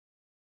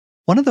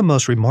One of the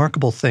most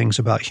remarkable things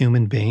about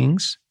human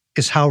beings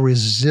is how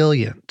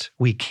resilient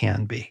we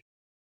can be.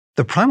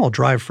 The primal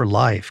drive for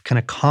life can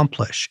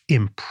accomplish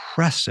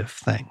impressive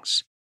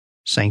things.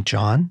 St.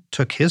 John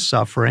took his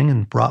suffering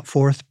and brought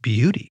forth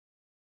beauty.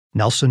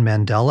 Nelson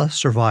Mandela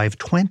survived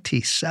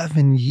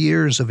 27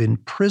 years of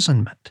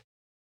imprisonment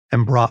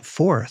and brought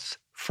forth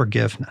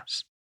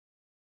forgiveness.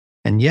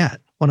 And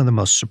yet, one of the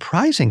most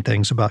surprising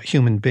things about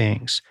human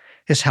beings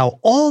is how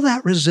all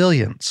that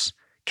resilience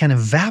can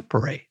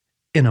evaporate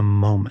in a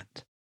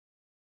moment.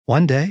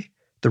 One day,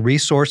 the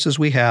resources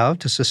we have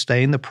to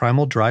sustain the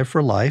primal drive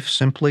for life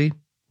simply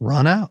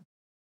run out.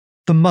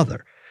 The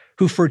mother,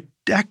 who for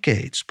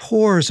decades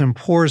pours and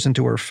pours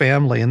into her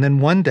family and then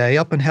one day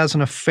up and has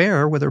an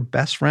affair with her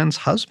best friend's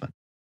husband.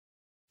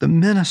 The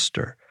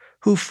minister,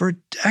 who for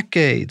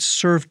decades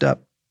served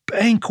up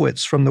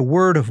banquets from the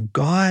Word of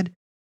God,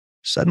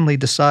 suddenly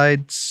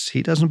decides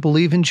he doesn't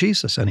believe in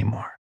Jesus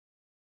anymore.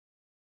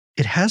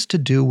 It has to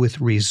do with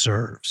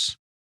reserves.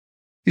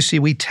 You see,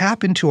 we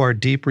tap into our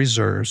deep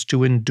reserves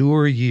to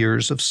endure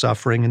years of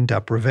suffering and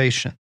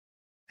deprivation.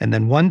 And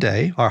then one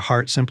day, our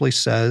heart simply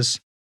says,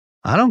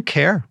 I don't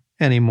care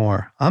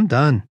anymore. I'm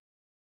done.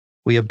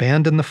 We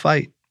abandon the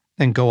fight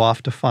and go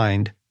off to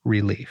find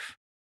relief.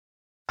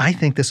 I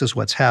think this is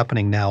what's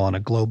happening now on a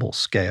global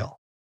scale.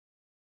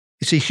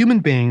 You see, human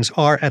beings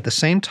are at the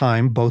same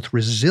time both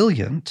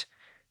resilient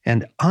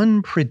and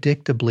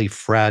unpredictably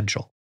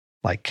fragile,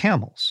 like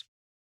camels.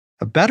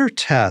 A better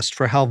test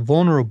for how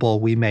vulnerable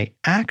we may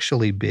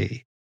actually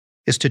be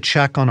is to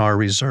check on our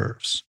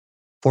reserves.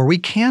 For we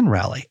can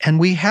rally, and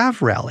we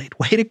have rallied.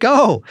 Way to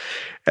go,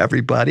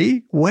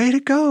 everybody. Way to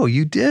go.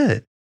 You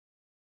did.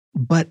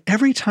 But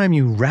every time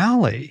you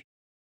rally,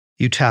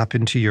 you tap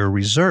into your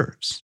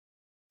reserves.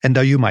 And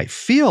though you might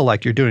feel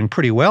like you're doing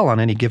pretty well on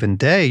any given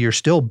day, you're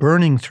still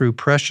burning through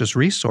precious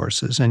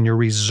resources, and your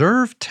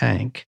reserve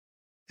tank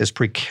is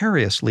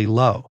precariously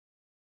low,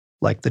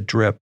 like the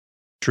drip,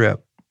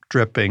 drip,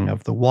 dripping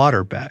of the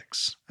water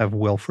bags of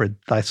Wilfrid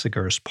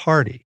Thesiger's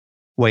party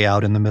way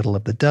out in the middle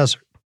of the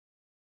desert.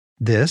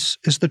 This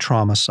is the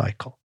trauma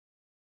cycle.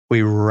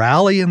 We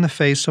rally in the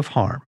face of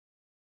harm,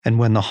 and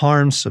when the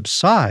harm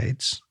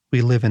subsides,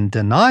 we live in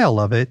denial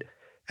of it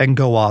and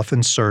go off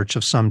in search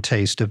of some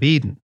taste of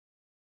Eden.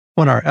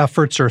 When our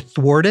efforts are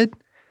thwarted,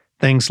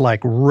 things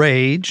like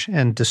rage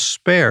and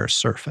despair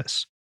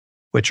surface,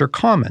 which are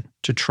common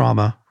to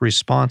trauma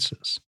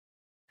responses.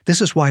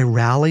 This is why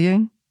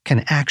rallying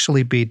can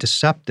actually be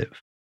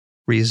deceptive.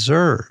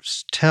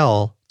 Reserves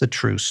tell the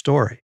true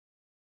story.